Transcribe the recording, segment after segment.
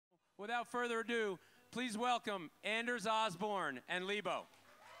without further ado, please welcome Anders Osborne and Lebo.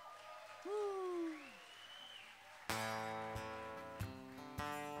 Woo.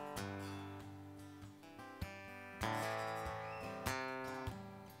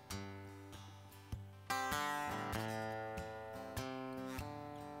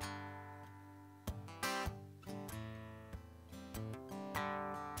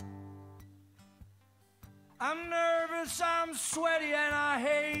 I'm nervous, I'm sweaty, and I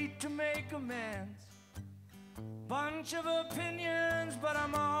hate to make amends. Bunch of opinions, but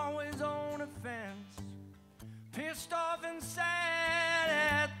I'm always on a fence. Pissed off and sad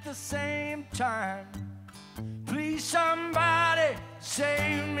at the same time. Please somebody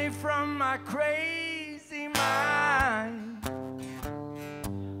save me from my crazy mind.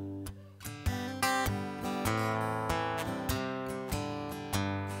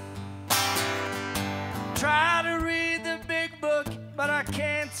 Try to read the big book, but I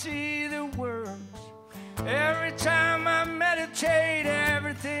can't see the words. Every time I meditate,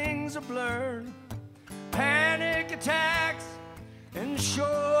 everything's a blur. Panic attacks and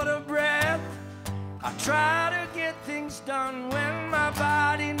short of breath. I try to get things done when my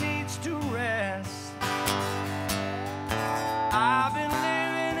body needs to rest. I've been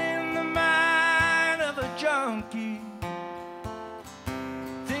living in the mind of a junkie,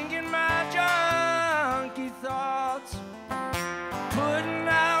 thinking my junkie thoughts, putting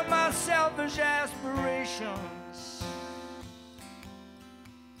out my selfish aspirations.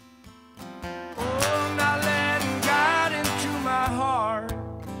 Oh, not letting God into my heart.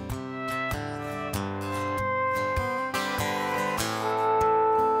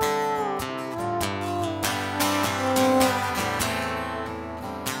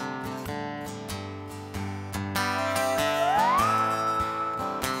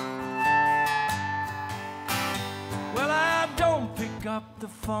 Up the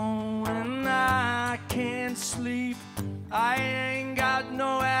phone and I can't sleep. I ain't got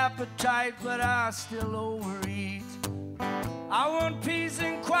no appetite, but I still overeat. I want peace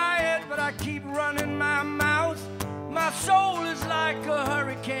and quiet, but I keep running my mouth. My soul is like a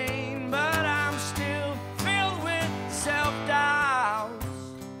hurricane, but I'm still filled with self-doubt.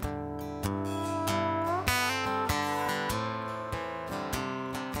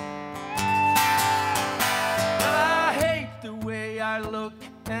 I look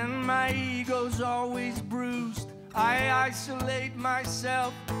and my ego's always bruised. I isolate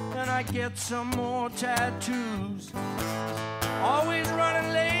myself and I get some more tattoos. Always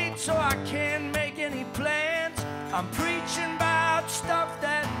running late so I can't make any plans. I'm preaching about stuff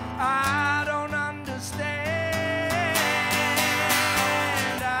that I don't understand.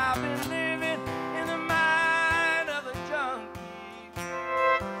 I've been living in the mind of a junkie,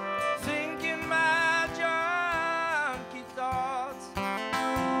 thinking my junkie thoughts,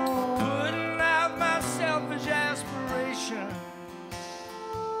 putting out my selfish aspirations.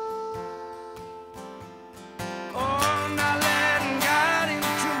 Oh, not letting God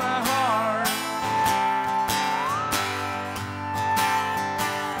into my heart.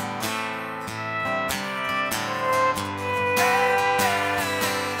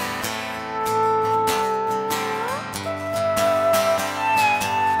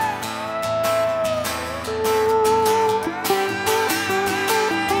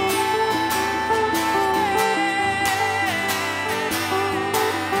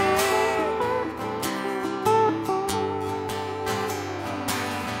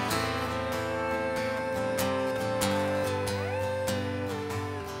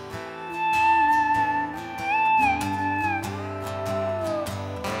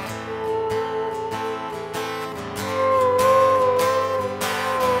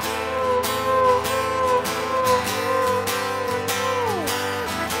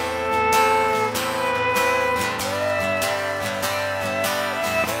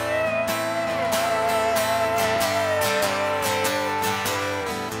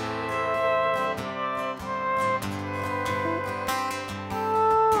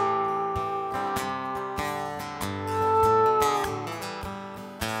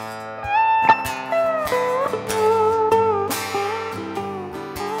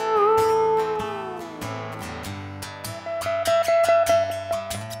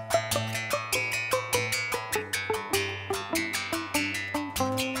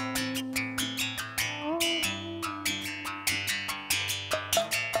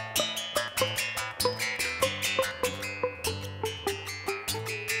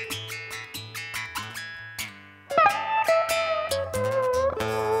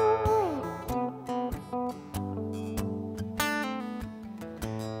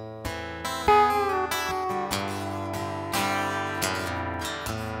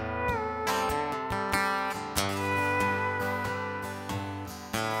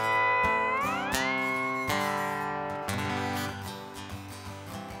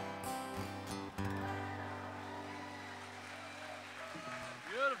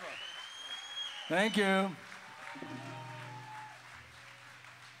 Beautiful. Thank you.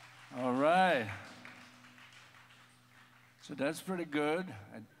 All right. So that's pretty good.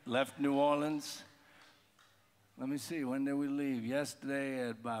 I left New Orleans. Let me see, when did we leave? Yesterday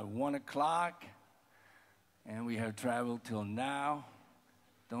at about 1 o'clock, and we have traveled till now.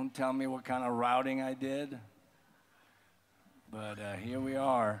 Don't tell me what kind of routing I did, but here we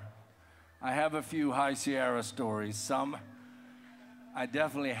are. I have a few High Sierra stories. Some I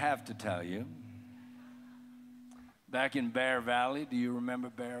definitely have to tell you. Back in Bear Valley, do you remember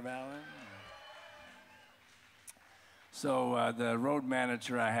Bear Valley? So the road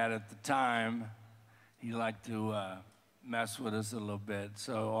manager I had at the time, he liked to mess with us a little bit.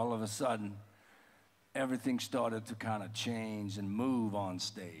 So all of a sudden, everything started to kind of change and move on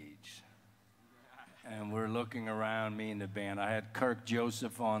stage. And we're looking around, me and the band. I had Kirk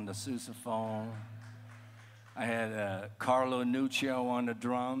Joseph on the sousaphone. I had Carlo Nuccio on the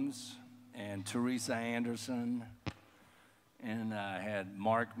drums and Teresa Anderson. And I had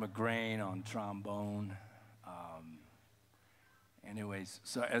Mark McGrain on trombone. Anyways,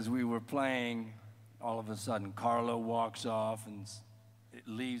 so as we were playing, all of a sudden Carlo walks off and it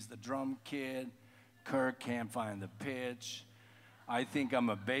leaves the drum kit. Kirk can't find the pitch. I think I'm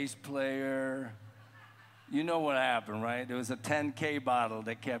a bass player. You know what happened, right? There was a 10K bottle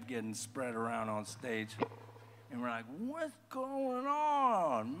that kept getting spread around on stage. And we're like, what's going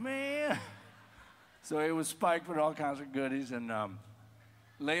on, man? So it was spiked with all kinds of goodies. And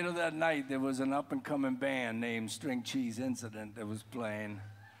later that night, there was an up-and-coming band named String Cheese Incident that was playing.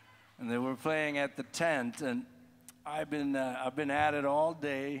 And they were playing at the tent. And I've been at it all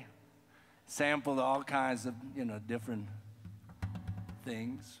day, sampled all kinds of, different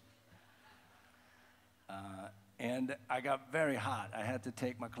things. And I got very hot. I had to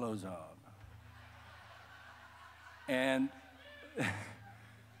take my clothes off. And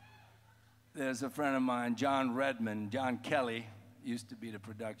there's a friend of mine, John Redmond, John Kelly, used to be the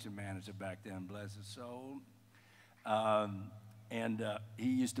production manager back then, bless his soul. He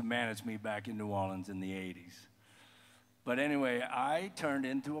used to manage me back in New Orleans in the 80s. But anyway, I turned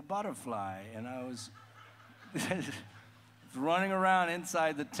into a butterfly, and I was running around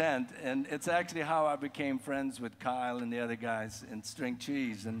inside the tent, and it's actually how I became friends with Kyle and the other guys in String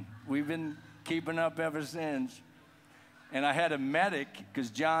Cheese, and we've been keeping up ever since. And I had a medic, because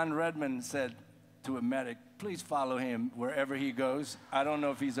John Redmond said to a medic, please follow him wherever he goes. I don't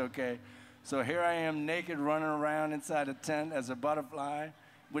know if he's okay. So here I am naked running around inside a tent as a butterfly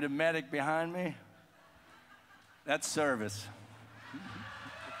with a medic behind me. That's service.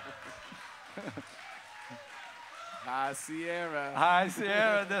 High Sierra. High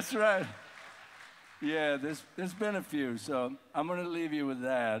Sierra, that's right. Yeah, there's been a few, so I'm going to leave you with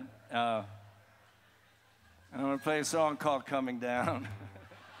that. I'm going to play a song called Coming Down.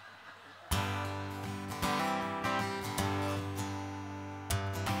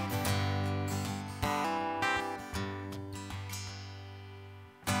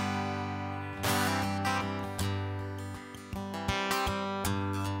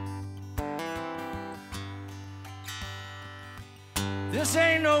 This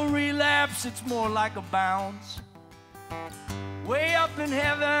ain't no relapse, it's more like a bounce. Way up in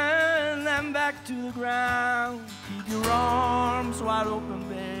heaven and back to the ground. Keep your arms wide open,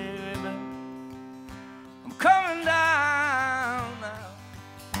 baby. I'm coming down now.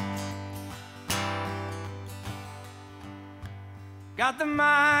 Got the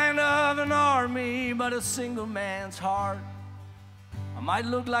mind of an army, but a single man's heart. I might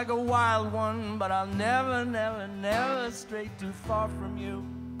look like a wild one, but I'll never, never, never stray too far from you.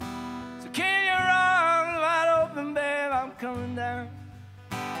 So keep your arms wide open, babe, I'm coming down.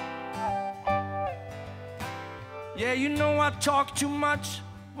 Yeah, you know I talk too much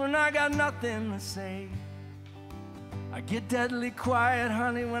when I got nothing to say. I get deadly quiet,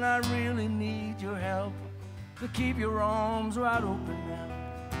 honey, when I really need your help. So keep your arms wide open now.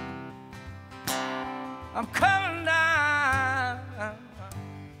 I'm coming down.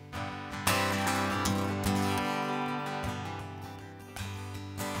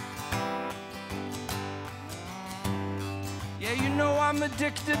 Yeah, you know I'm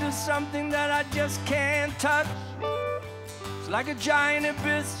addicted to something that I just can't touch. It's like a giant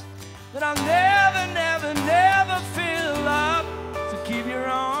abyss that I'll never, never, never fill up. So keep your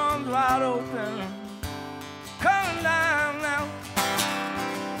arms wide open. Coming down now.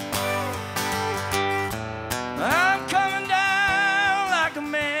 I'm coming down like a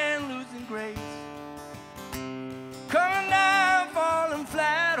man losing grace. Coming down, falling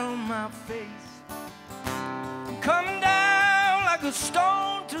flat on my face. I'm coming down like a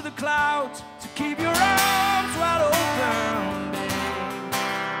stone to the clouds. So keep your arms wide open, babe.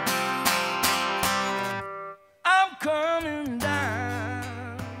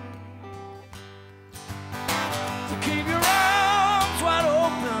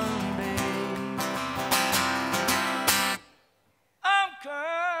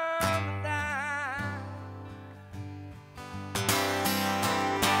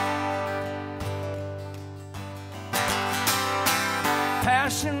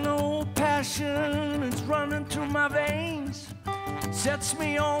 Irrational passion is running through my veins, sets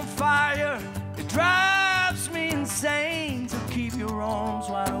me on fire, it drives me insane. So keep your arms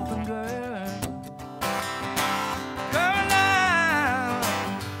wide open, girl. Girl, now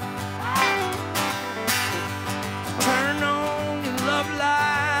turn on your love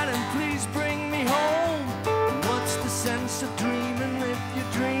light and please bring me home. What's the sense of dreaming if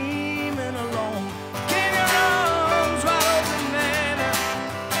you're dreaming alone? Keep your arms wide open, man.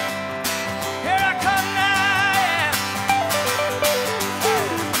 Here I come now, yeah.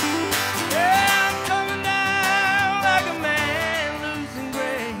 Yeah, I'm coming down like a man losing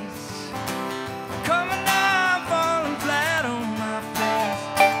grace.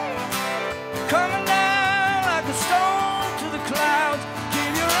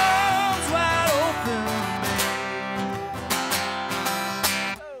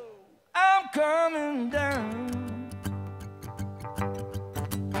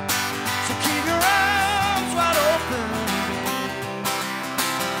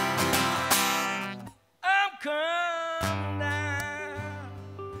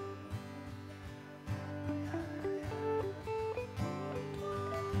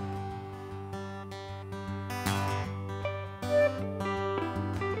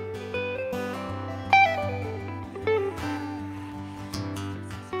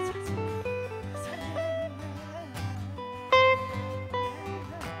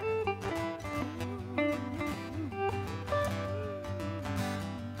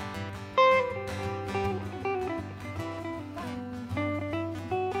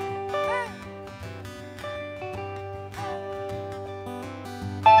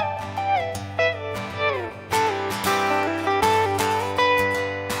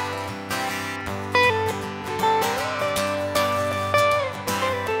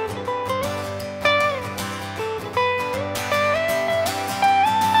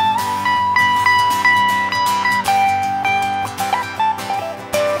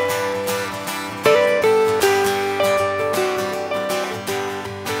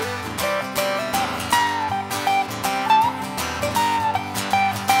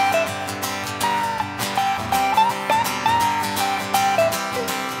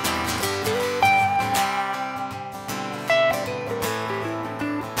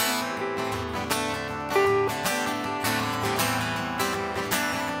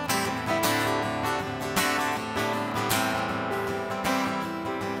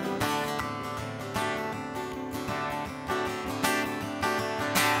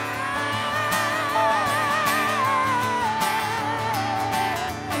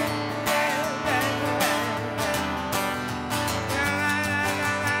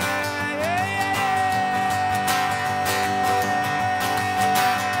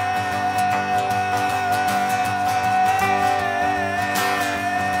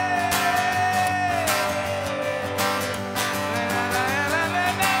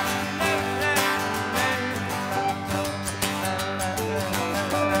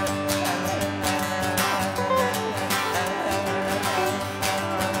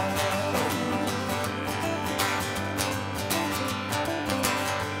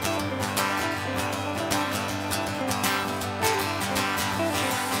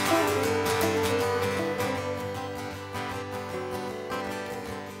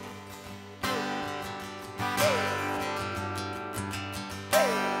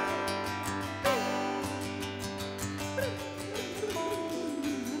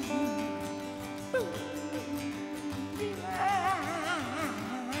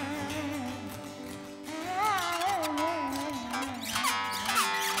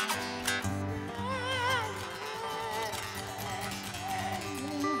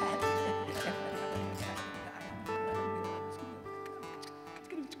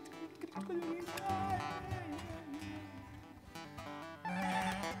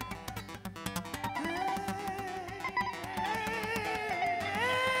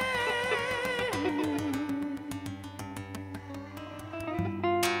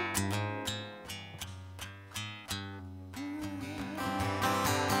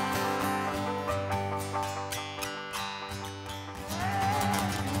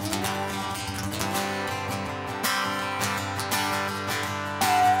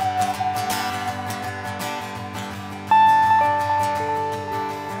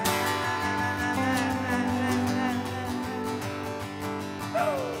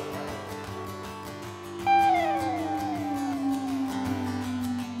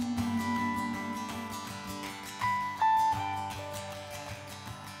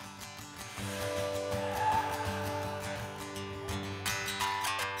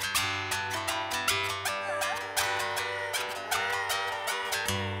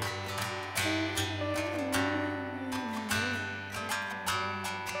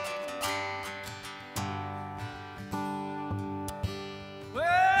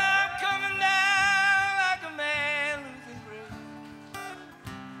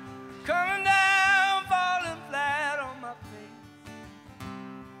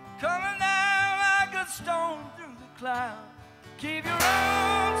 coming down like a stone through the cloud. Keep your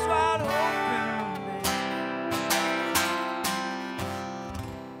arms wide open, baby.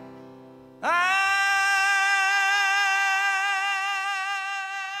 I'm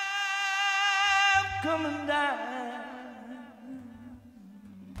coming down.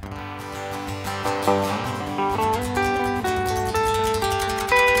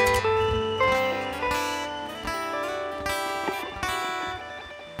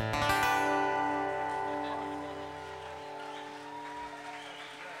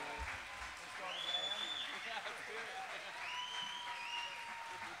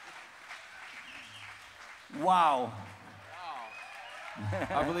 Wow.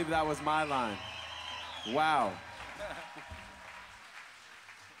 I believe that was my line. Wow.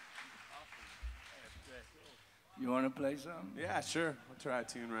 You want to play something? Yeah, sure. I'll try a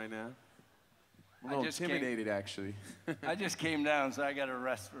tune right now. I'm a little intimidated, actually. I just came down, so I got to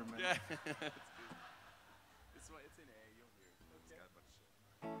rest for a minute. Yeah. It's in A. You'll hear it. It's got a bunch of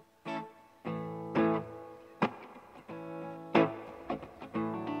shit.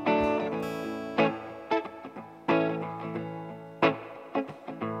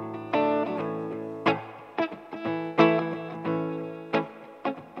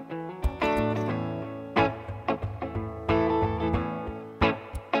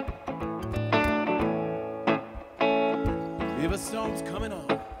 If a storm's coming on,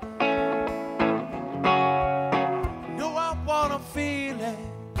 no, I wanna feel it.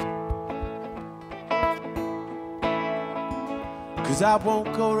 'Cause I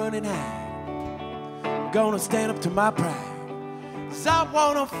won't go running high. I'm gonna stand up to my pride. 'Cause I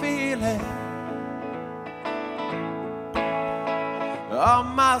wanna feel it. Oh,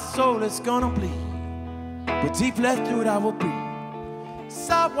 my soul is gonna bleed, but deep left through it I will breathe. 'Cause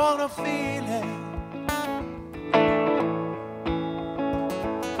I wanna feel it.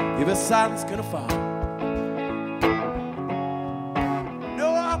 If a silence gonna fall, no,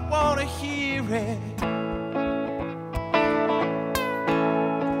 I wanna hear it.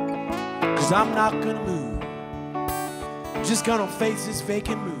 'Cause I'm not gonna move, I'm just gonna face this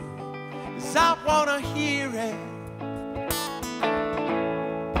vacant mood. 'Cause I wanna hear it.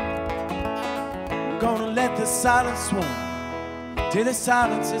 I'm gonna let the silence swarm till the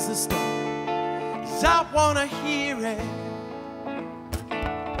silence is the storm. 'Cause I wanna hear it.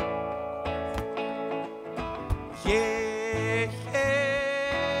 Yeah,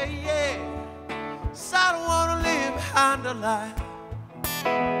 yeah, yeah. 'Cause I don't wanna live behind a lie.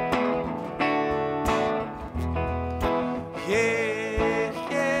 Yeah,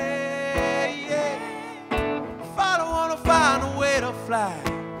 yeah, yeah. If I don't wanna find a way to fly.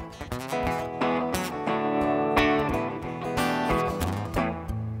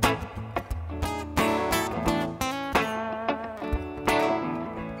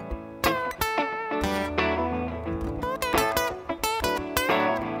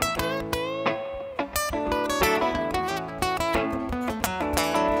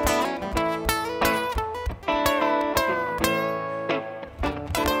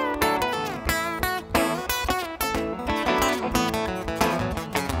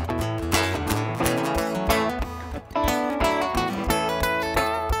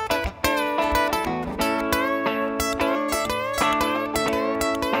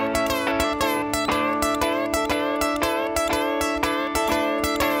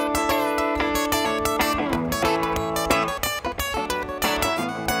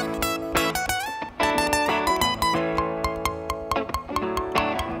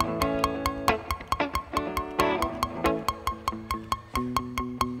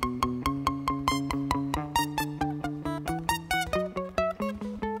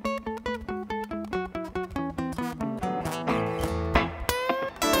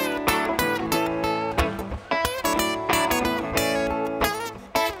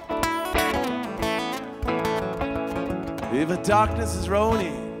 If the darkness is rolling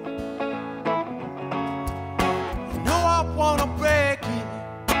in, you know I wanna break it.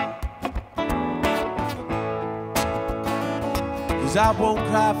 'Cause I won't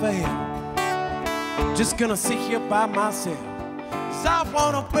cry for help, just gonna sit here by myself. 'Cause I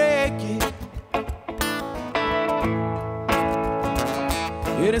wanna break it.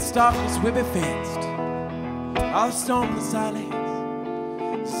 In its darkness we'll be fenced, I'll storm the silence.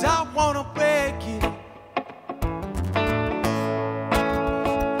 'Cause I wanna break it.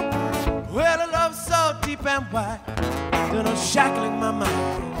 Well, the love's so deep and wide that I'm shackling my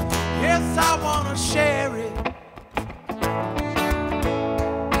mind. Yes, I wanna share it,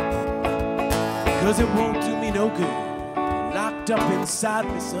 'cause it won't do me no good, locked up inside,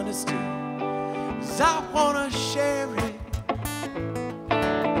 misunderstood. 'Cause I wanna share it.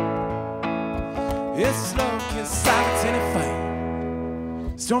 Its love can silence any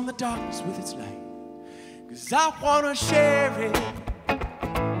fight, storm the darkness with its light. 'Cause I wanna share it.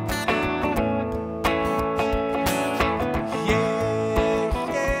 Yeah,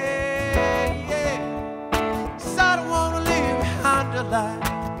 yeah, yeah. 'Cause I don't wanna live behind a lie.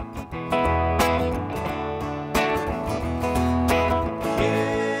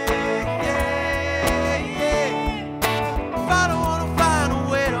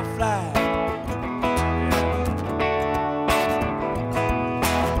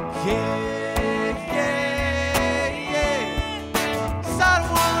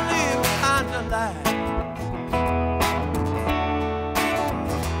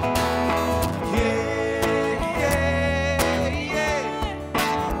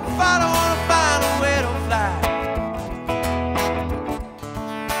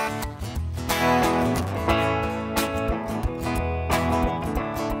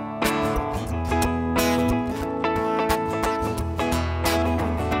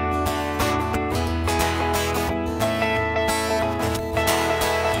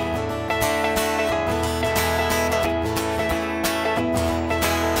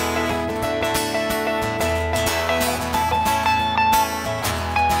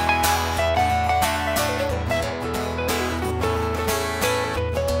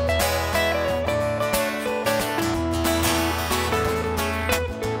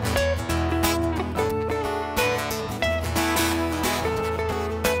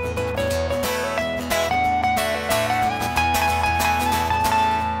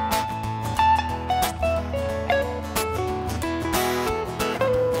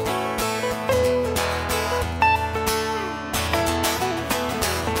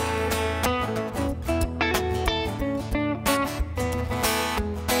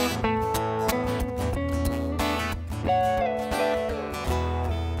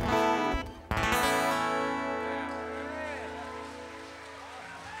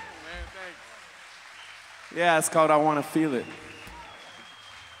 Yeah, it's called I Wanna Feel It.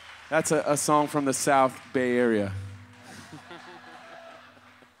 That's a song from the South Bay Area.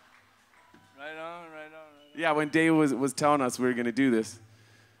 Right on, right on. Yeah, when Dave was telling us we were gonna do this,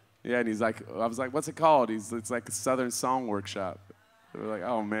 yeah, and he's like, I was like, what's it called? It's like a Southern Song Workshop. We were like,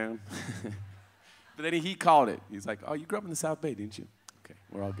 oh man. But then he called it. He's like, oh, you grew up in the South Bay, didn't you? Okay,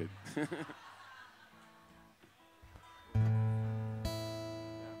 we're all good.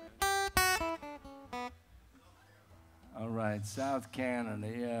 All right, South Canada,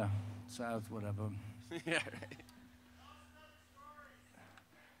 yeah, South whatever. Yeah, right.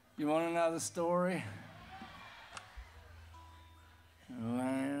 You want another story?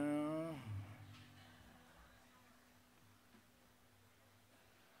 Well,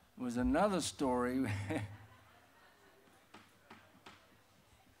 it was another story.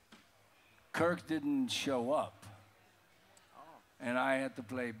 Kirk didn't show up, and I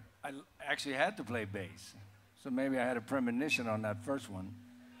actually had to play bass. So maybe I had a premonition on that first one.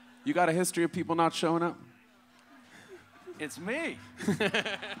 You got a history of people not showing up? It's me.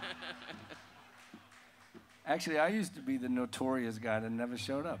 Actually, I used to be the notorious guy that never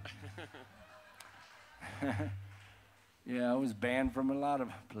showed up. Yeah, I was banned from a lot of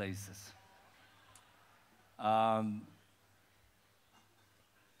places. That's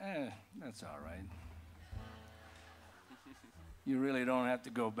all right. You really don't have to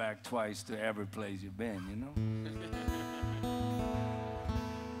go back twice to every place you've been, you know?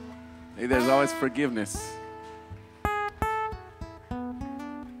 Hey, there's always forgiveness. I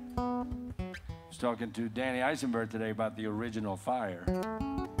was talking to Danny Eisenberg today about the original fire.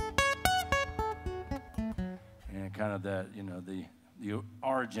 And kind of the, you know, the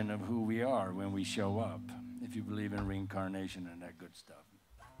origin of who we are when we show up, if you believe in reincarnation and that good stuff.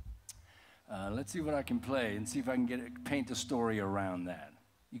 Let's see what I can play and see if I can paint a story around that.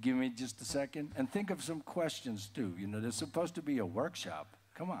 You give me just a second? And think of some questions, too. You know, there's supposed to be a workshop.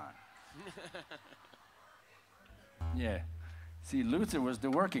 Come on. Yeah. See, Luther was the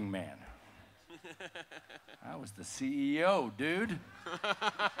working man. I was the CEO, dude.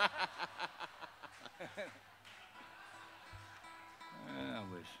 I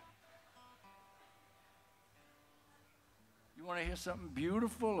wish. You want to hear something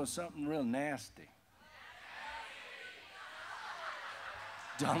beautiful or something real nasty?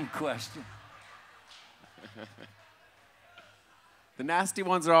 Dumb question. The nasty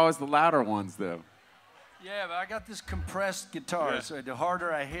ones are always the louder ones, though. Yeah, but I got this compressed guitar, so the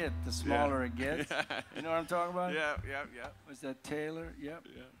harder I hit, the smaller it gets. You know what I'm talking about? Yeah. Was that Taylor? Yep.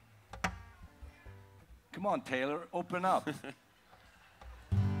 Yeah. Come on, Taylor, open up.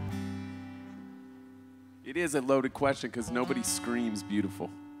 It is a loaded question because nobody screams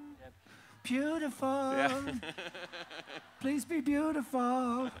beautiful. beautiful. Yeah. Please be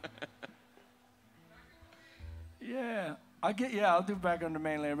beautiful. Yeah. I'll do Back on the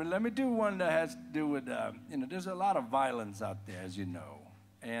Mainland. But let me do one that has to do with, there's a lot of violence out there, as you know.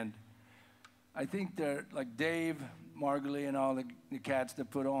 And I think they're, like Dave Margley and all the cats that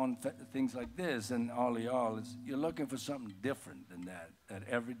put on things like this, and all of y'all, you're looking for something different than that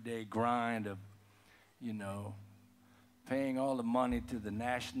everyday grind of, paying all the money to the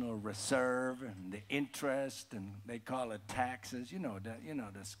National Reserve and the interest, and they call it taxes. You know the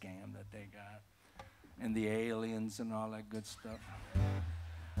scam that they got, and the aliens and all that good stuff.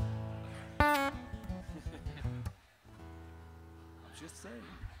 I'm just saying.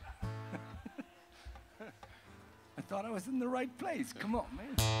 I thought I was in the right place. Come on,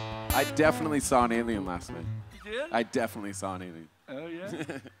 man. I definitely saw an alien last night. You did? I definitely saw an alien. Oh,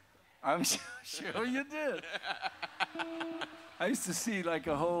 yeah? I'm sure you did. I used to see like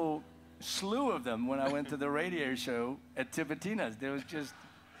a whole slew of them when I went to the radio show at Tipitina's. There was just...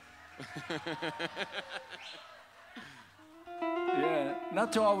 Yeah,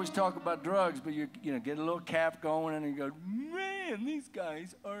 not to always talk about drugs, but you get a little cap going and you go, man, these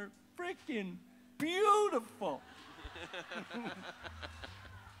guys are freaking beautiful.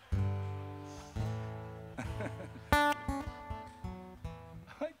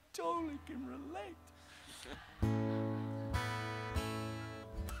 I totally can relate.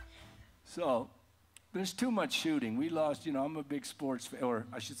 So, there's too much shooting. We lost, I'm a big sports fan, or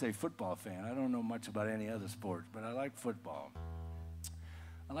I should say football fan. I don't know much about any other sports, but I like football.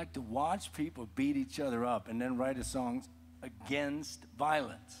 I like to watch people beat each other up and then write a song against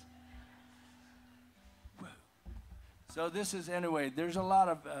violence. So this is, anyway, there's a lot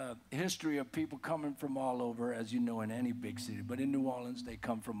of history of people coming from all over, as you know, in any big city. But in New Orleans, they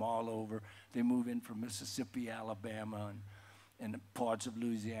come from all over. They move in from Mississippi, Alabama, and parts of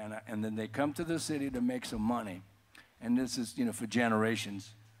Louisiana. And then they come to the city to make some money. And this is, for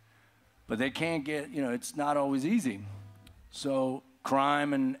generations. But they can't get, it's not always easy. So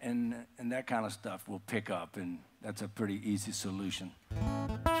crime and that kind of stuff will pick up, and that's a pretty easy solution.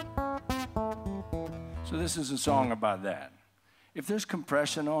 So this is a song about that. If there's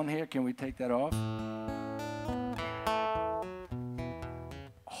compression on here, can we take that off?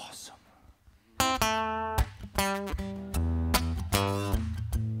 Awesome.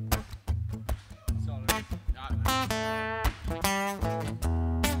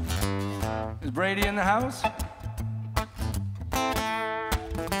 Is Brady in the house?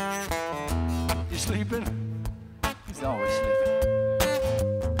 You sleeping? He's always sleeping.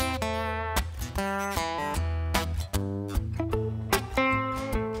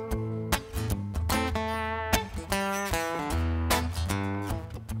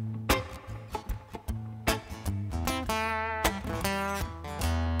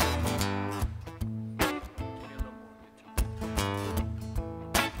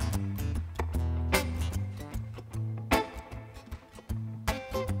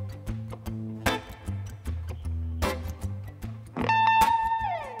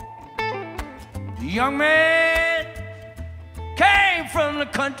 Young man came from the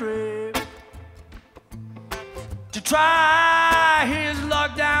country to try his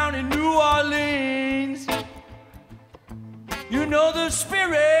luck down in New Orleans. The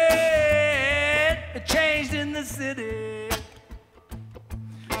spirit changed in the city,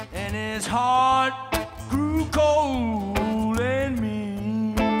 and his heart grew cold and mean.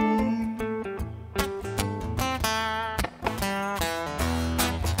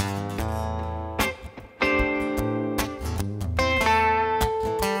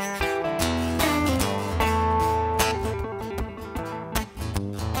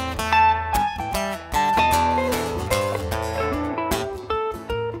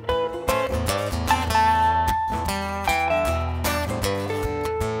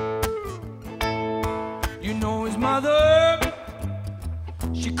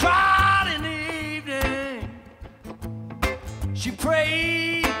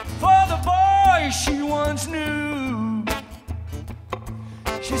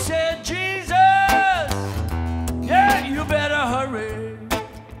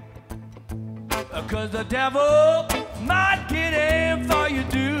 The devil might get in for you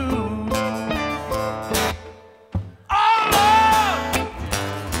do. Oh Lord,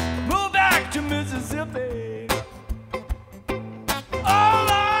 move back to Mississippi. Oh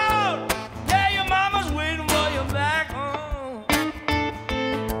Lord, yeah, your mama's waiting for you back home.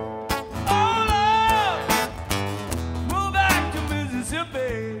 Oh Lord, move back to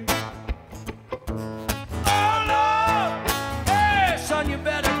Mississippi. Oh Lord, hey son, you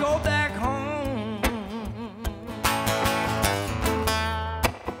better go back home.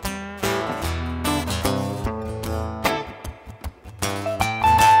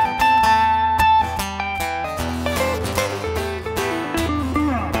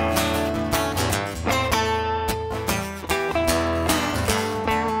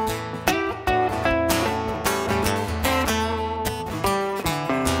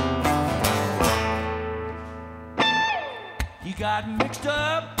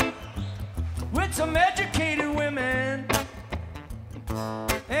 with some educated women,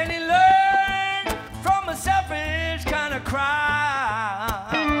 and he learned from a selfish kind of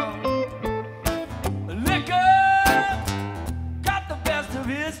crowd. Liquor got the best of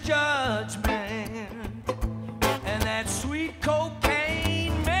his judgment, and that sweet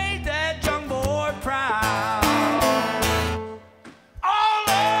cocaine made that young boy proud.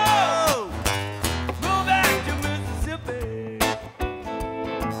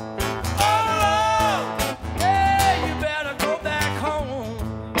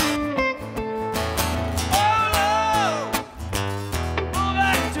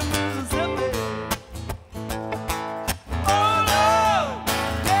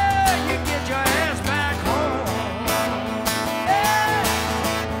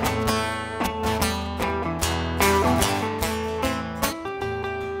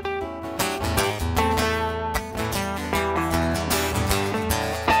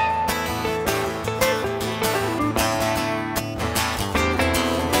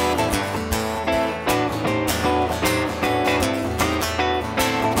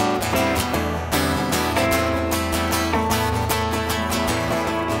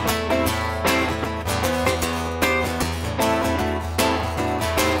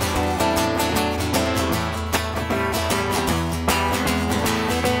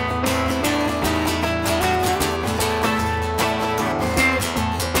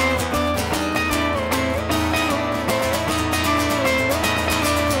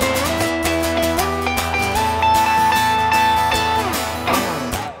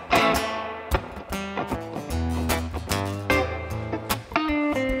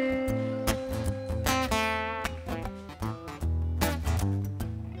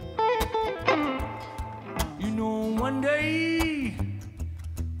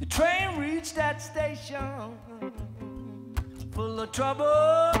 Full of trouble,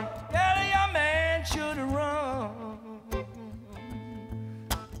 yeah, the young man should have run.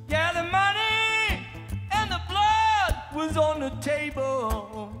 Yeah, the money and the blood was on the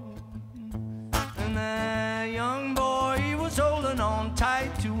table, and that young boy, he was holding on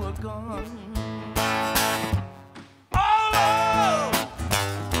tight to a gun. Oh, Lord,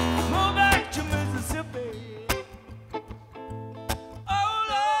 move back to Mississippi.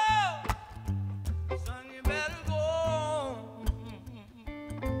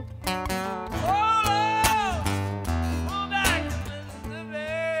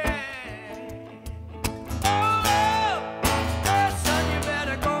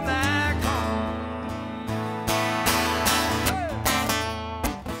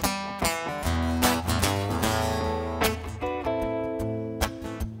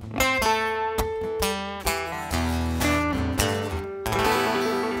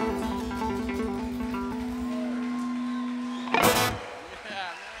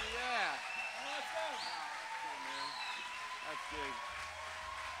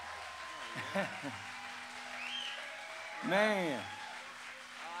 Man. I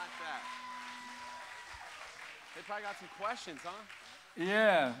like that. They probably got some questions, huh?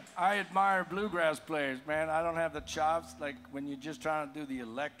 Yeah, I admire bluegrass players, man. I don't have the chops, like when you're just trying to do the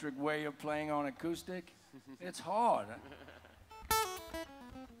electric way of playing on acoustic. It's hard.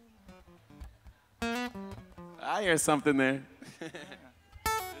 I hear something there.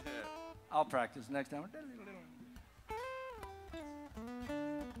 I'll practice next time.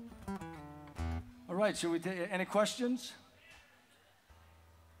 All right, should we take any questions?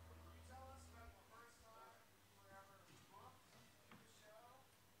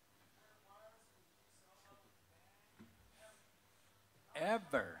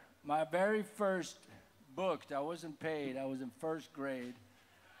 Ever. My very first book, I wasn't paid. I was in first grade.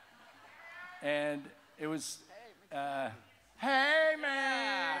 And it was, hey,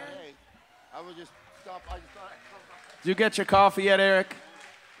 man. Hey, I was just stop. I just thought. Did you get your coffee yet, Eric?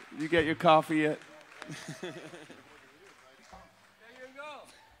 Did you get your coffee yet? There you go.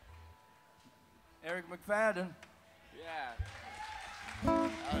 Eric McFadden. Yeah.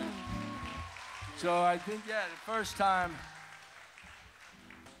 So I think, yeah, the first time,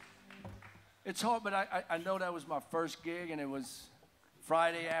 it's hard, but I know that was my first gig, and it was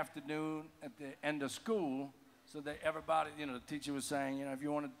Friday afternoon at the end of school, so that everybody, you know, the teacher was saying, you know, if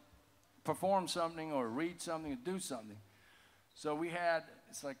you want to perform something or read something or do something. So we had,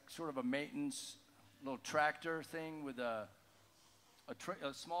 it's like sort of a maintenance little tractor thing with a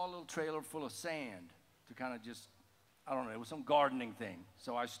small little trailer full of sand to kind of just, I don't know, it was some gardening thing.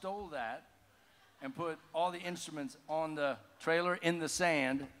 So I stole that and put all the instruments on the trailer in the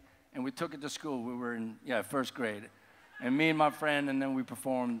sand, and we took it to school. We were in, first grade. And me and my friend, and then we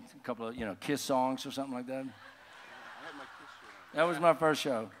performed a couple of, Kiss songs or something like that. I had my Kiss shirt on. That was my first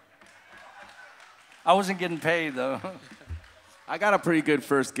show. I wasn't getting paid, though. I got a pretty good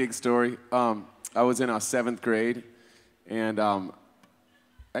first gig story. I was in 7th grade, and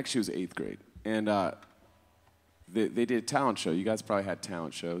actually it was 8th grade. And they did a talent show. You guys probably had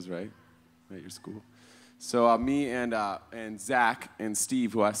talent shows, right, at your school? So me and Zach and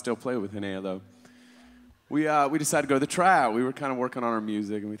Steve, who I still play with in ALO, we decided to go to the tryout. We were kind of working on our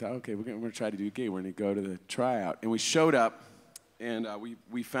music, and we thought, okay, we're going to try to do a gig. We're going to go to the tryout. And we showed up, and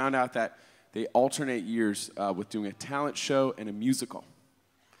we found out that they alternate years with doing a talent show and a musical.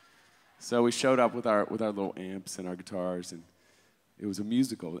 So we showed up with our little amps and our guitars, and it was a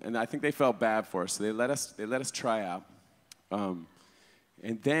musical. And I think they felt bad for us, so they let us try out.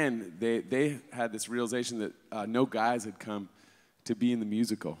 And then they had this realization that no guys had come to be in the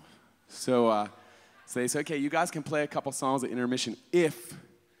musical. So they said, okay, you guys can play a couple songs at intermission if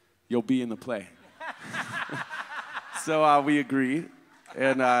you'll be in the play. So we agreed,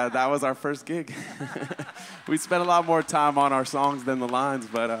 and that was our first gig. We spent a lot more time on our songs than the lines,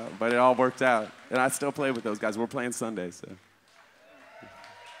 but it all worked out. And I still play with those guys. We're playing Sundays. So.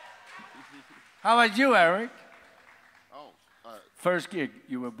 How about you, Eric? Oh, First gig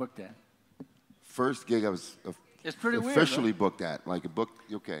you were booked at? first gig I was It's pretty weird, officially right? booked at, like a book.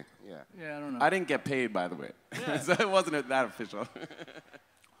 Okay, yeah. Yeah, I don't know. I didn't get paid, by the way. So it wasn't that official.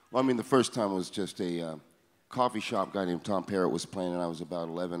 Well, I mean, the first time was just a coffee shop guy named Tom Parrott was playing, and I was about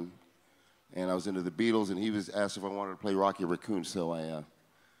 11. And I was into the Beatles, and he was asked if I wanted to play Rocky Raccoon. So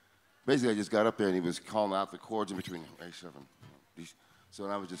basically I just got up there, and he was calling out the chords in between. A7. So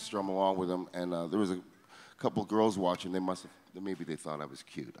I was just strumming along with him, and there was a couple girls watching. Maybe they thought I was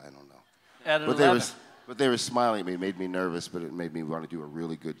cute. I don't know. At But 11. they were smiling at me. It made me nervous, but it made me want to do a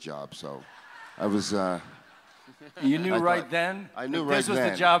really good job. So I was. You knew I right thought- then? I knew that right this was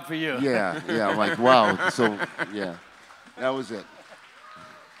then. the job for you. Yeah. I'm like, wow. So yeah, that was it.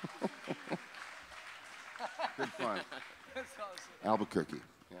 Good fun. Albuquerque.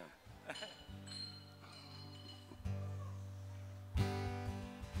 Yeah.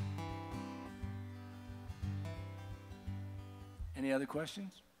 Any other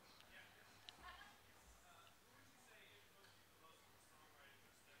questions?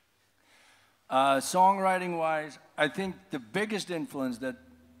 Songwriting-wise, I think the biggest influence that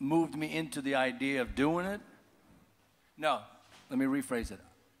moved me into the idea of doing it, no, let me rephrase it.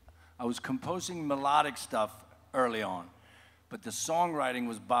 I was composing melodic stuff early on, but the songwriting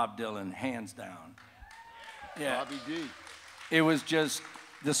was Bob Dylan, hands down. Yeah. Bobby D. It was just,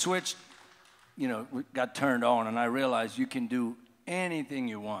 the switch, got turned on, and I realized you can do anything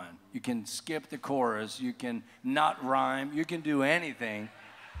you want. You can skip the chorus, you can not rhyme, you can do anything.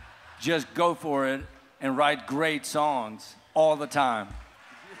 Just go for it and write great songs all the time.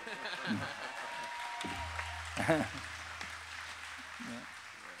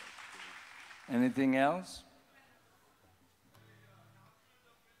 Anything else?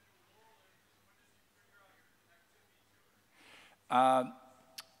 I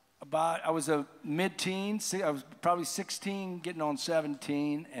was a mid-teen. I was probably 16, getting on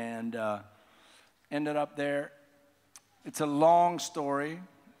 17, and ended up there. It's a long story.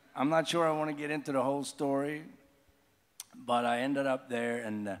 I'm not sure I want to get into the whole story, but I ended up there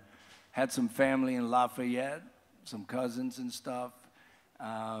and had some family in Lafayette, some cousins and stuff.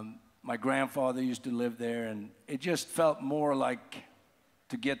 My grandfather used to live there, and it just felt more like,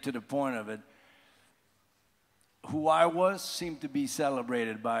 to get to the point of it, who I was seemed to be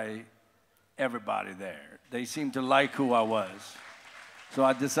celebrated by everybody there. They seemed to like who I was. So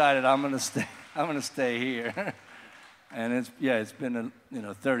I decided I'm gonna stay here. And it's been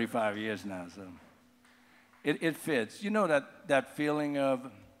 35 years now, so it fits. You know that feeling of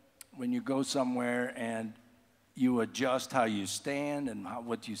when you go somewhere and you adjust how you stand and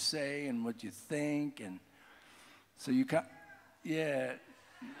what you say and what you think, and so yeah.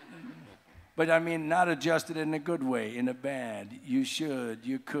 But I mean, not adjusted in a good way, in a bad. You should,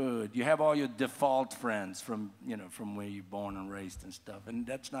 you could. You have all your default friends from where you're born and raised and stuff, and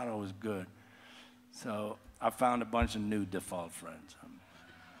that's not always good. So I found a bunch of new default friends.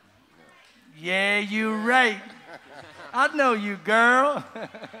 Yeah, you right. I know you, girl.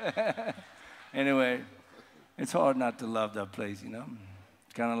 Anyway, it's hard not to love that place,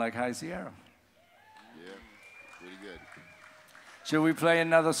 It's kind of like High Sierra. Yeah, pretty good. Should we play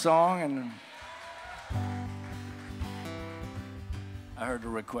another song? And I heard a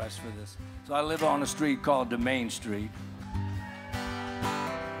request for this. So I live on a street called the Main Street.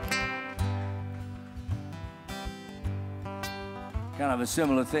 Kind of a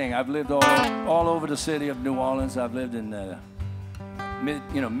similar thing. I've lived all over the city of New Orleans. I've lived in the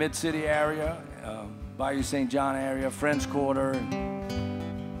mid-city area, Bayou St. John area, French Quarter.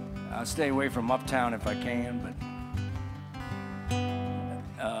 I stay away from uptown if I can, but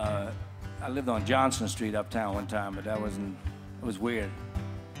I lived on Johnson Street uptown one time, but it was weird.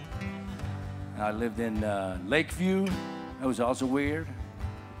 I lived in Lakeview. That was also weird.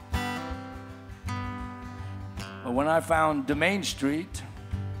 But when I found Domain Street,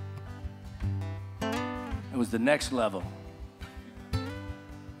 it was the next level.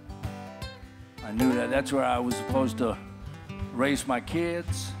 I knew that that's where I was supposed to raise my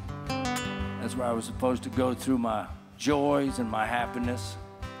kids. That's where I was supposed to go through my joys and my happiness.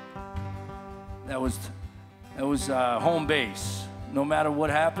 That was home base. No matter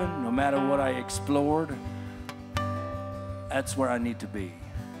what happened, no matter what I explored, that's where I need to be.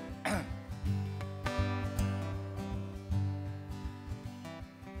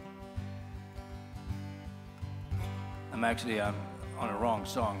 I'm on a wrong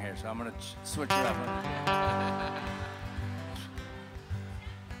song here, so I'm going to switch it up.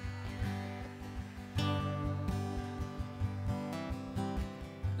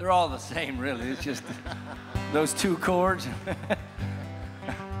 They're all the same, really. It's just those two chords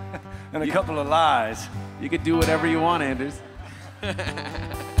and a couple of lies. You could do whatever you want, Anders.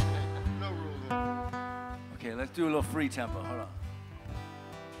 Okay, let's do a little free tempo. Hold on.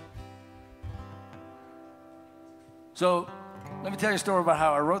 So, let me tell you a story about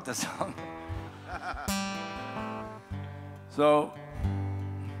how I wrote this song. So,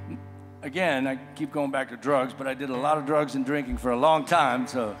 again, I keep going back to drugs, but I did a lot of drugs and drinking for a long time,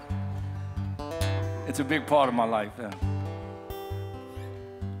 so it's a big part of my life.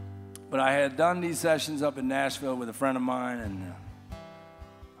 But I had done these sessions up in Nashville with a friend of mine, and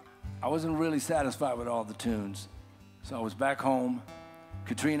I wasn't really satisfied with all the tunes. So I was back home.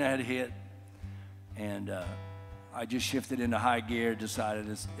 Katrina had hit, and I just shifted into high gear, decided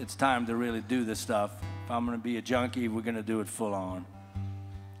it's time to really do this stuff. If I'm going to be a junkie, we're going to do it full on.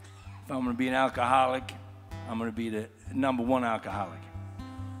 If I'm going to be an alcoholic, I'm going to be the #1 alcoholic.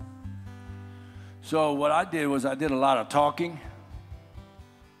 So what I did was I did a lot of talking,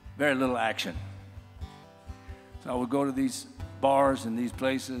 very little action. So I would go to these bars and these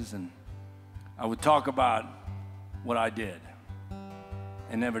places, and I would talk about what I did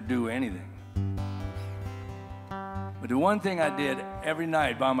and never do anything. But the one thing I did every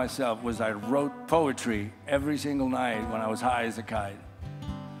night by myself was I wrote poetry every single night when I was high as a kite.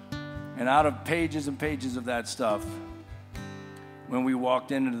 And out of pages and pages of that stuff, when we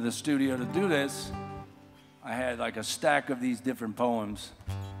walked into the studio to do this, I had like a stack of these different poems,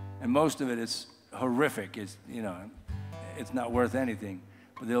 and most of it is horrific. It's, you know, it's not worth anything.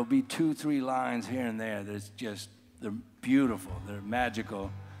 But there'll be 2, 3 lines here and there that's just, they're beautiful, they're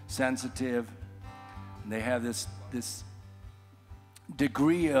magical, sensitive, and they have this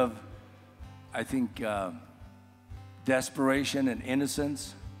degree of, I think, desperation and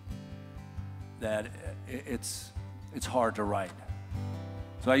innocence that it's hard to write.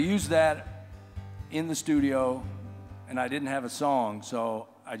 So I used that in the studio, and I didn't have a song, so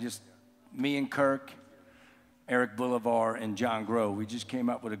me and Kirk, Eric Boulevard, and John Grove, we just came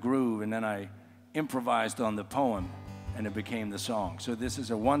up with a groove, and then I improvised on the poem, and it became the song. So this is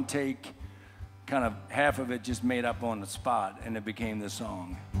a one take, kind of half of it just made up on the spot, and it became the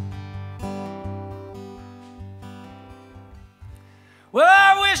song. Well,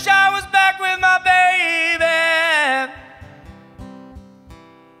 I wish I was back with my baby.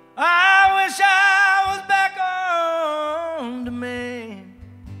 I wish I was back on demand.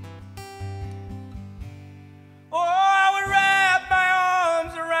 Oh, I would wrap my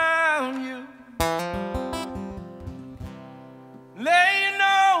arms around you,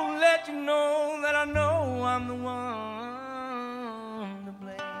 let you know that I know I'm the one to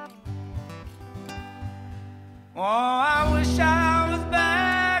blame. Oh, I wish I was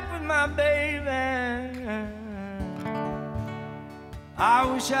back with my baby. I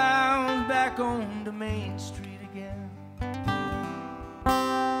wish I was back on the Main Street again.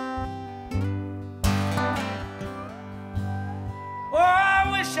 Oh, I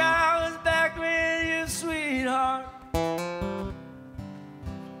wish I was back with you, sweetheart.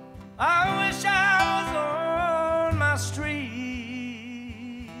 I wish I was on my street.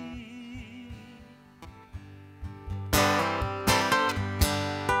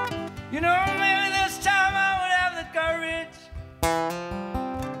 You know, maybe this time I would have the courage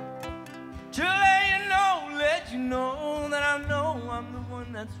to let you know that I know I'm the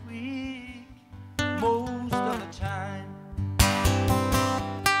one that's weak most of the time.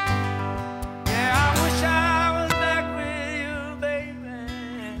 Yeah, I wish I was back with you, baby.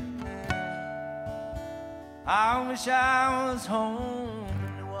 I wish I was home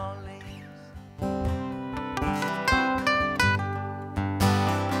in New Orleans.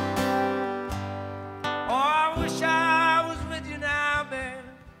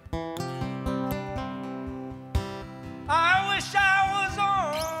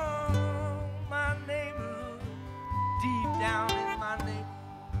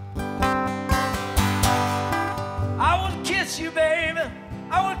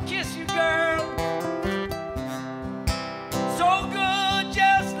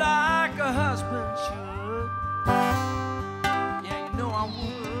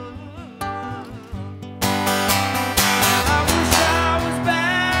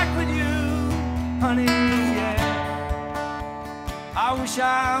 wish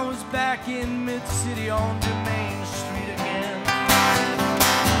I was back in Mid-City on Main Street again.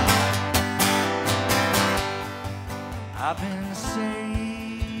 I've been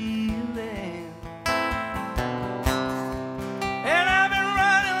sailing, and I've been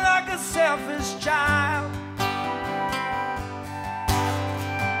running like a selfish child.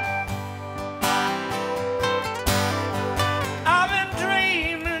 I've been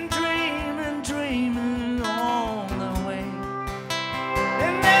dreaming, dreaming, dreaming all the way,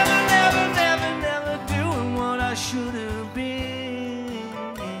 and never, never, never, never doing what I should have been.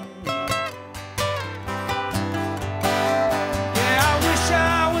 Yeah, I wish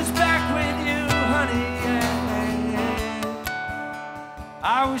I was back with you, honey. Yeah.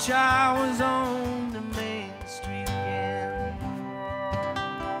 I wish I was on the main street again.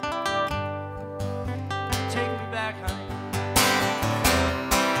 Take me back, honey.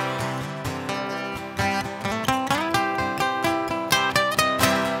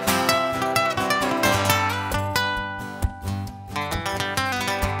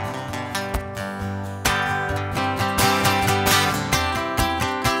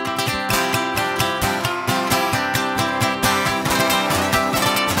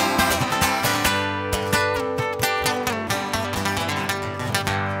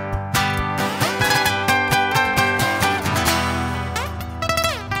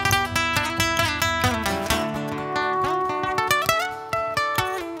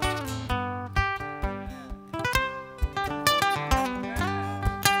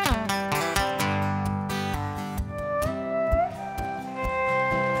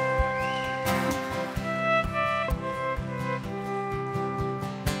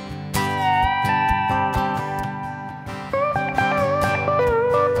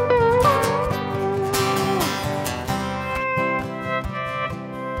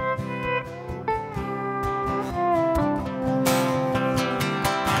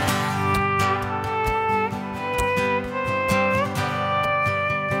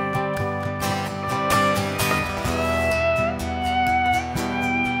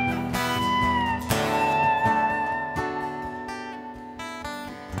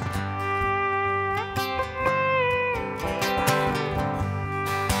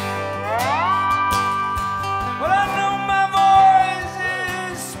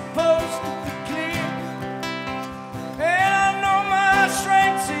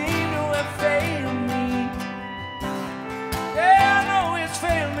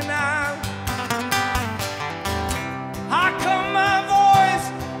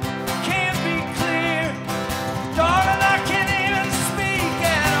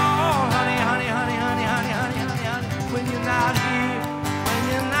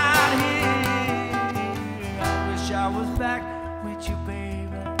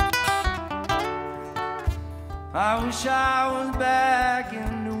 I wish I was back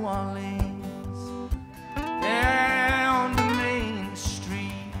in New Orleans, yeah, on the main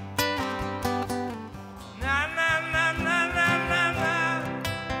street. Na na na na na na na,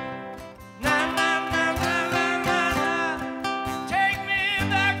 na na na na na na na. Take me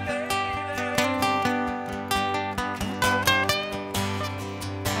back there.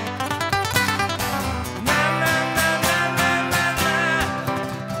 Na na na na na na na, na na na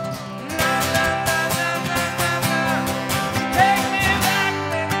na na na. Take me back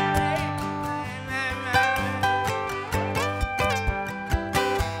there.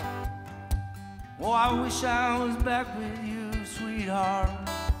 Oh, I wish I was back with you, sweetheart.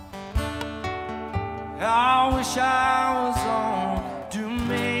 I wish I was on to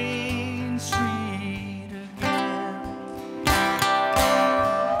Main Street again.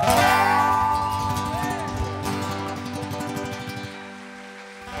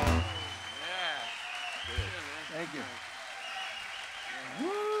 Thank you.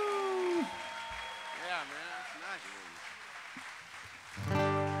 Woo! Yeah, man, that's nice.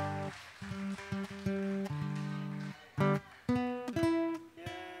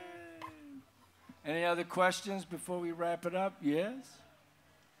 Any other questions before we wrap it up? Yes?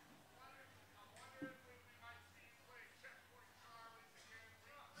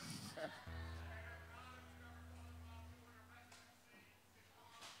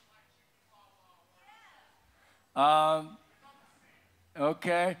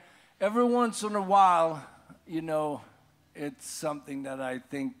 Okay. Every once in a while, you know, it's something that I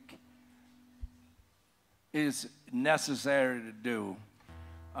think is necessary to do.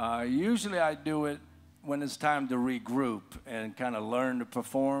 Usually I do it when it's time to regroup and kind of learn to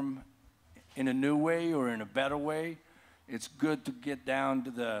perform in a new way or in a better way. It's good to get down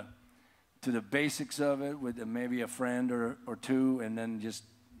to the basics of it with maybe a friend or two, and then just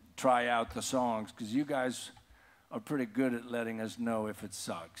try out the songs, because you guys are pretty good at letting us know if it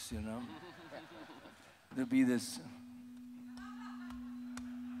sucks, you know? There'll be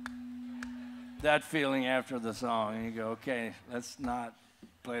that feeling after the song, and you go, okay, let's not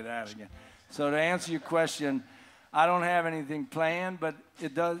play that again. So to answer your question, I don't have anything planned, but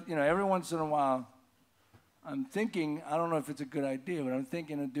it does, you know, every once in a while, I'm thinking, I don't know if it's a good idea, but I'm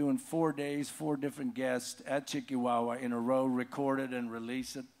thinking of doing 4 days, 4 different guests at Chihuahua in a row, recorded and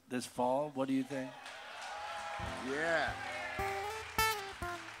release it this fall. What do you think? Yeah.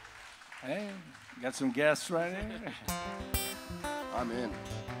 Hey, got some guests right here. I'm in.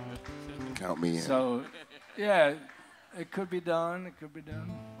 Count me in. So, yeah, it could be done. It could be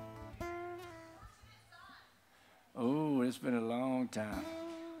done. Oh, it's been a long time.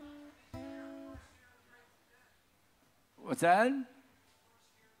 What's that?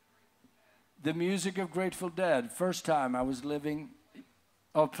 The music of Grateful Dead. First time I was living.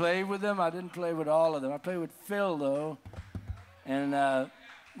 Oh, play with them? I didn't play with all of them. I played with Phil, though. And,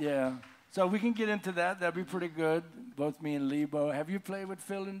 yeah. So we can get into that. That'd be pretty good. Both me and Lebo. Have you played with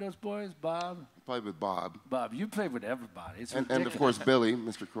Phil and those boys? Bob? Played with Bob. Bob, you played with everybody. It's And ridiculous. of course, Billy,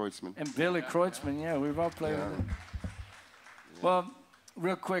 Mr. Kreutzmann. And Billy Kreutzmann, yeah, we've all played with him. Well,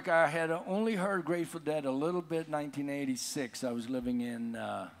 real quick, I had only heard Grateful Dead a little bit in 1986. I was living in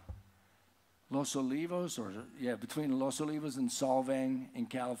Los Olivos, between Los Olivos and Solvang in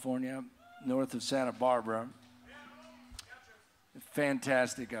California, north of Santa Barbara.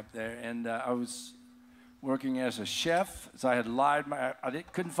 Fantastic up there. And I was working as a chef, so I had lied.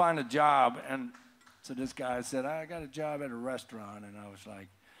 Couldn't find a job, and so this guy said, I got a job at a restaurant, and I was like,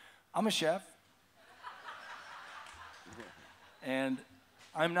 I'm a chef. And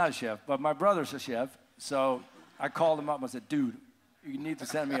I'm not a chef, but my brother's a chef, so I called him up and I said, dude, you need to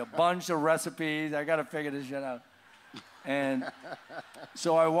send me a bunch of recipes. I got to figure this shit out. And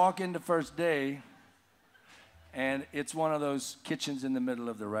so I walk in the first day, and it's one of those kitchens in the middle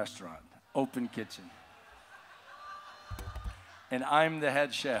of the restaurant, open kitchen. And I'm the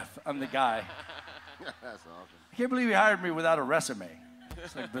head chef. I'm the guy. That's awesome. I can't believe he hired me without a resume.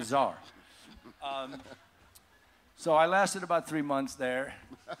 It's like bizarre. So I lasted about 3 months there,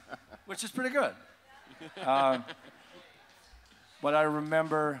 which is pretty good. But I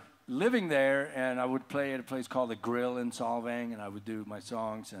remember living there, and I would play at a place called The Grill in Solvang, and I would do my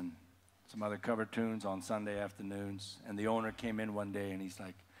songs and some other cover tunes on Sunday afternoons. And the owner came in one day, and he's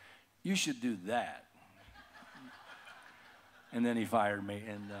like, you should do that. And then he fired me.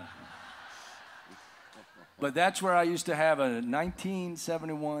 But that's where I used to have a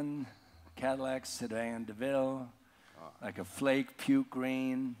 1971 Cadillac Sedan DeVille, like a flake puke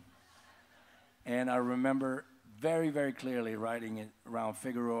green. And I remember very, very clearly riding it around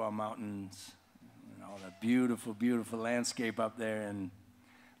Figueroa Mountains, and all that beautiful, beautiful landscape up there in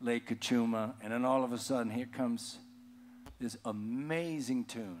Lake Cachuma. And then all of a sudden, here comes this amazing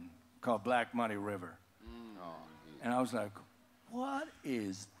tune called Black Muddy River. And I was like, what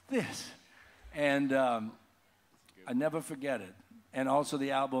is this? And I never forget it. And also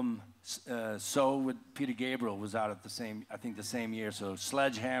the album So with Peter Gabriel was out at the same year. So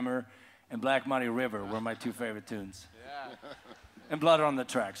Sledgehammer and Black Muddy River were my 2 favorite tunes. Yeah. And Blood on the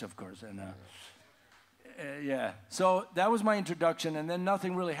Tracks, of course. And yeah. So that was my introduction, and then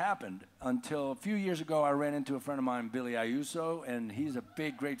nothing really happened until a few years ago. I ran into a friend of mine, Billy Ayuso, and he's a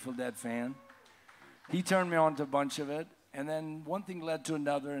big Grateful Dead fan. He turned me on to a bunch of it, and then one thing led to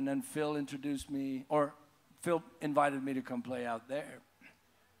another, and then Phil invited me to come play out there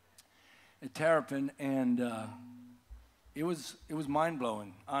at Terrapin, and it was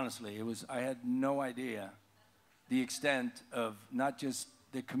mind-blowing, honestly. I had no idea the extent of not just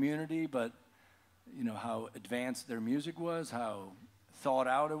the community, but you know, how advanced their music was, how thought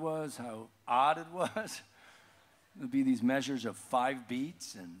out it was, how odd it was. There'd be these measures of 5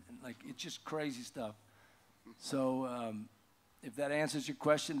 beats, and like, it's just crazy stuff. So if that answers your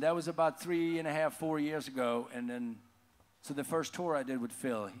question, that was about 3.5, 4 years ago. And then, so the first tour I did with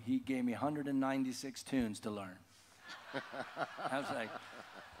Phil, he gave me 196 tunes to learn. I was like,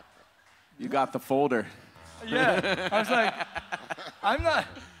 You got the folder. yeah. I was like,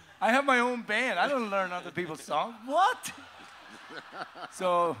 I have my own band. I don't learn other people's songs. What?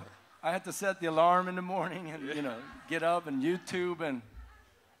 So I had to set the alarm in the morning and, you know, get up and YouTube, and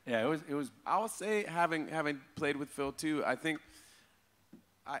yeah, it was. I would say having played with Phil too, I think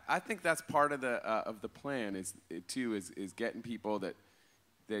that's part of the plan is getting people that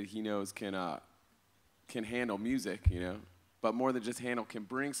he knows can handle music, you know, but more than just handle, can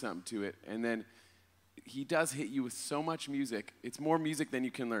bring something to it. And then he does hit you with so much music. It's more music than you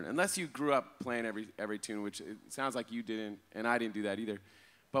can learn, unless you grew up playing every tune, which it sounds like you didn't, and I didn't do that either.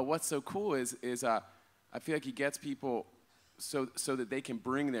 But what's so cool is I feel like he gets people so that they can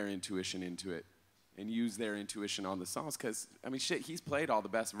bring their intuition into it and use their intuition on the songs. Because, I mean, shit, he's played all the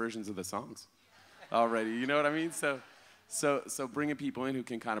best versions of the songs already. You know what I mean? So bringing people in who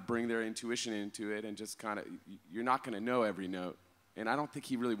can kind of bring their intuition into it and just kind of, you're not going to know every note. And I don't think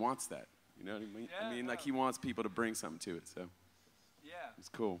he really wants that. You know what I mean? Yeah, I mean, like, he wants people to bring something to it. So Yeah. it's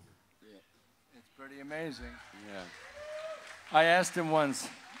cool. Yeah. It's pretty amazing. Yeah. I asked him once,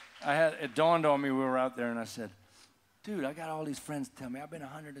 it dawned on me, we were out there, and I said, dude, I got all these friends tell me, I've been to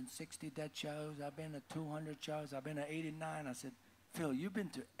 160 Dead shows, I've been to 200 shows, I've been to 89. I said, Phil, you've been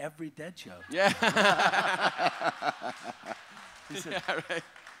to every Dead show. Yeah. He said, Yeah, right.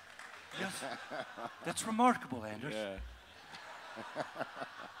 yes, that's remarkable, Anders. Yeah.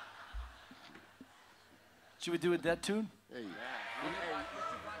 Should we do a Dead tune? Hey.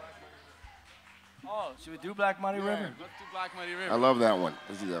 Oh, should we do Black Muddy River? Let's do Black Muddy River. I love that one.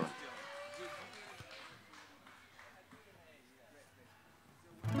 Let's do that one.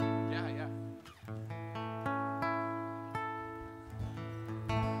 Yeah, yeah.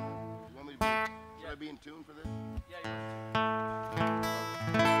 You want me to be, should I be in tune for this?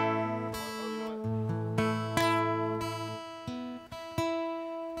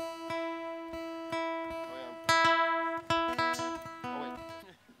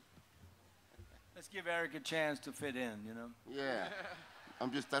 Let's give Eric a chance to fit in, you know? Yeah.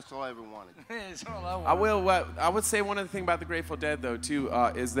 That's all I ever wanted. It's all I want. I would say one of the things about the Grateful Dead, though, too,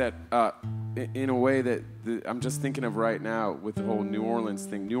 is that in a way that I'm just thinking of right now with the whole New Orleans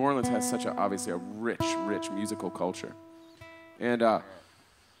thing. New Orleans has obviously a rich musical culture. And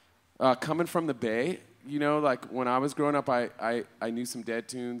coming from the Bay, you know, like when I was growing up, I knew some Dead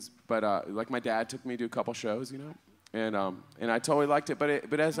tunes, but like my dad took me to a couple shows, you know. And I totally liked it, but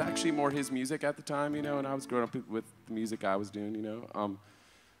it was actually more his music at the time, you know, and I was growing up with the music I was doing, you know.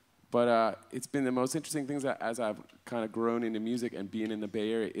 But it's been the most interesting things as I've kind of grown into music and being in the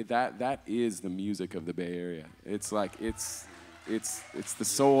Bay Area. That is the music of the Bay Area. It's like it's the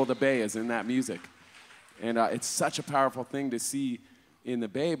soul of the Bay is in that music, and it's such a powerful thing to see in the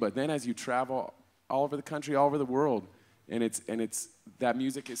Bay. But then as you travel all over the country, all over the world, and it's that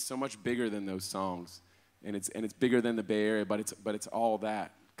music is so much bigger than those songs. And it's bigger than the Bay Area, but it's all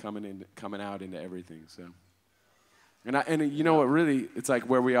that coming out into everything. So, and you know what? Really, it's like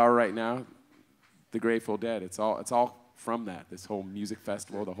where we are right now, the Grateful Dead. It's all from that. This whole music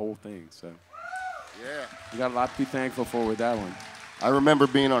festival, the whole thing. So, Yeah. we got a lot to be thankful for with that one. I remember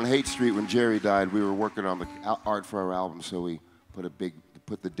being on Hate Street when Jerry died. We were working on the art for our album, so we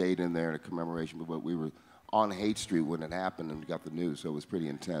put the date in there in a commemoration. But we were on Hate Street when it happened, and we got the news, so it was pretty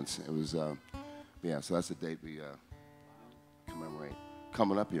intense. It was. Yeah, so that's the date we commemorate.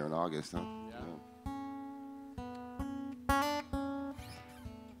 Coming up here in August, huh?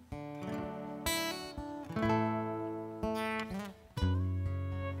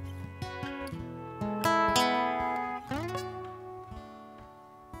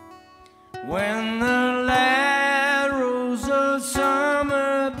 When the last rose of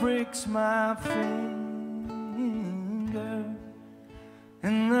summer breaks my finger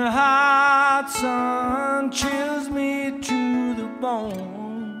and the hot sun chills me to the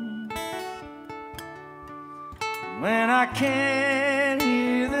bone, when I can't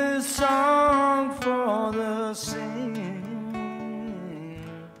hear the song for the singer,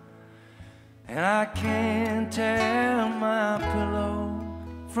 and I can't tell my pillow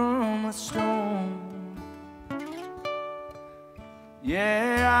from a stone,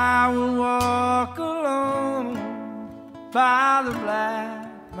 yeah, I will walk alone by the black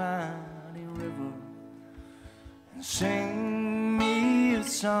mighty river and sing me a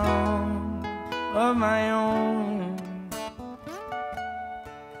song of my own.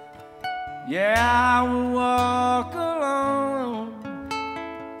 Yeah, I will walk alone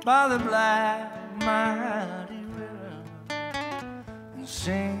by the black mighty river and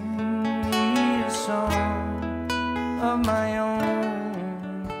sing me a song of my own.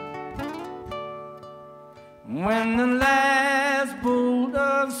 When the last bolt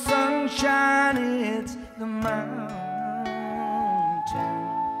of sunshine hits the mountain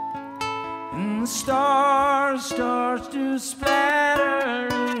and the stars start to splatter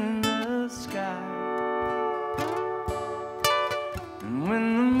in the sky, and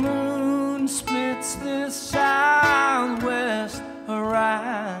when the moon splits the southwest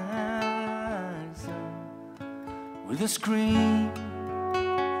horizon with a scream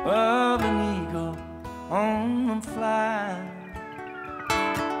of an eagle on the fly,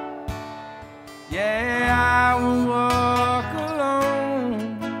 yeah, I will walk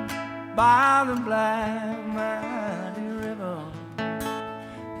alone by the black mighty river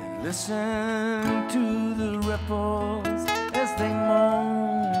and Listen to the ripples as they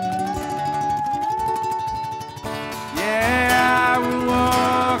moan. Yeah, I will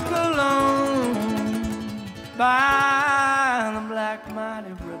walk alone by the black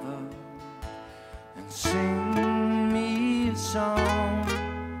mighty river and sing me a song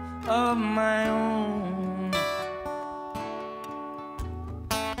of my own.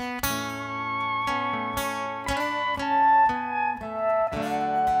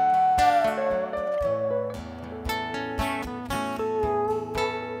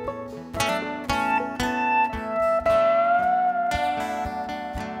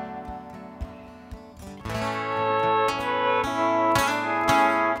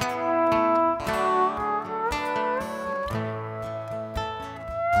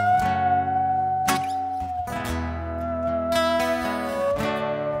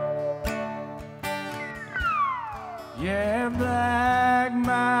 Yeah, black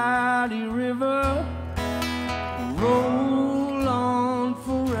mighty river, roll on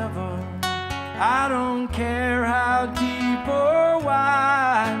forever. I don't care how deep or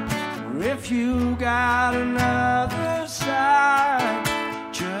wide, or if you got another side.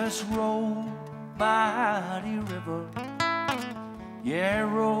 Just roll, mighty river. Yeah,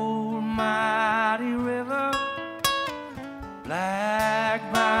 roll, mighty river. Black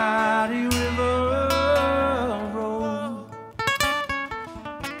mighty river.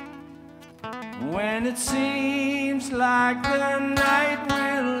 When it seems like the night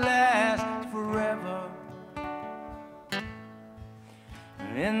will last forever,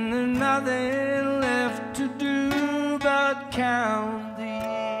 and there's nothing left to do but count the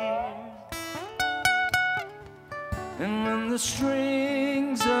years. And when the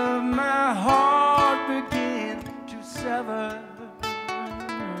strings of my heart begin to sever,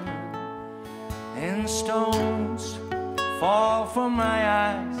 and stones fall from my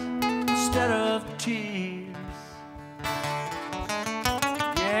eyes instead of tears,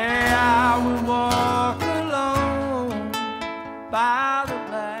 yeah, I will walk alone by the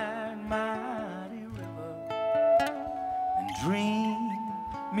black mighty river and dream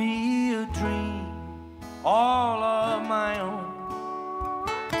me a dream all of my own.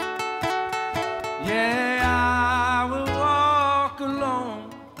 Yeah, I will walk alone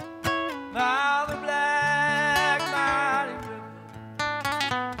by the black mighty river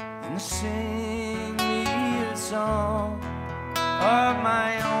and sing me a song of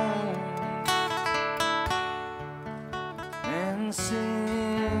my own, and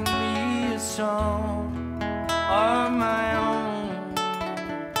sing me a song of my own.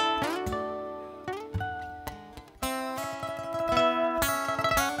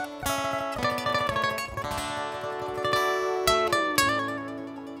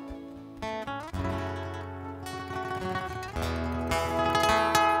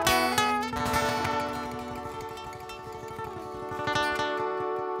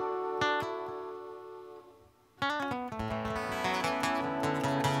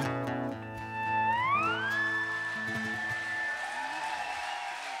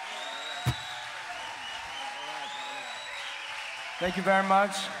 Thank you very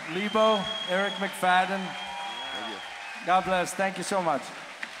much. Lebo, Eric McFadden. God bless. Thank you so much.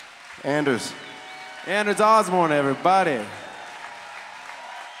 Anders. Anders Osborne, everybody.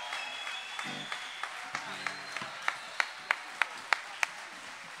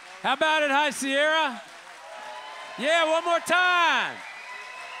 How about it, High Sierra? Yeah, one more time.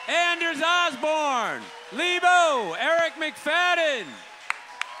 Anders Osborne, Lebo, Eric McFadden.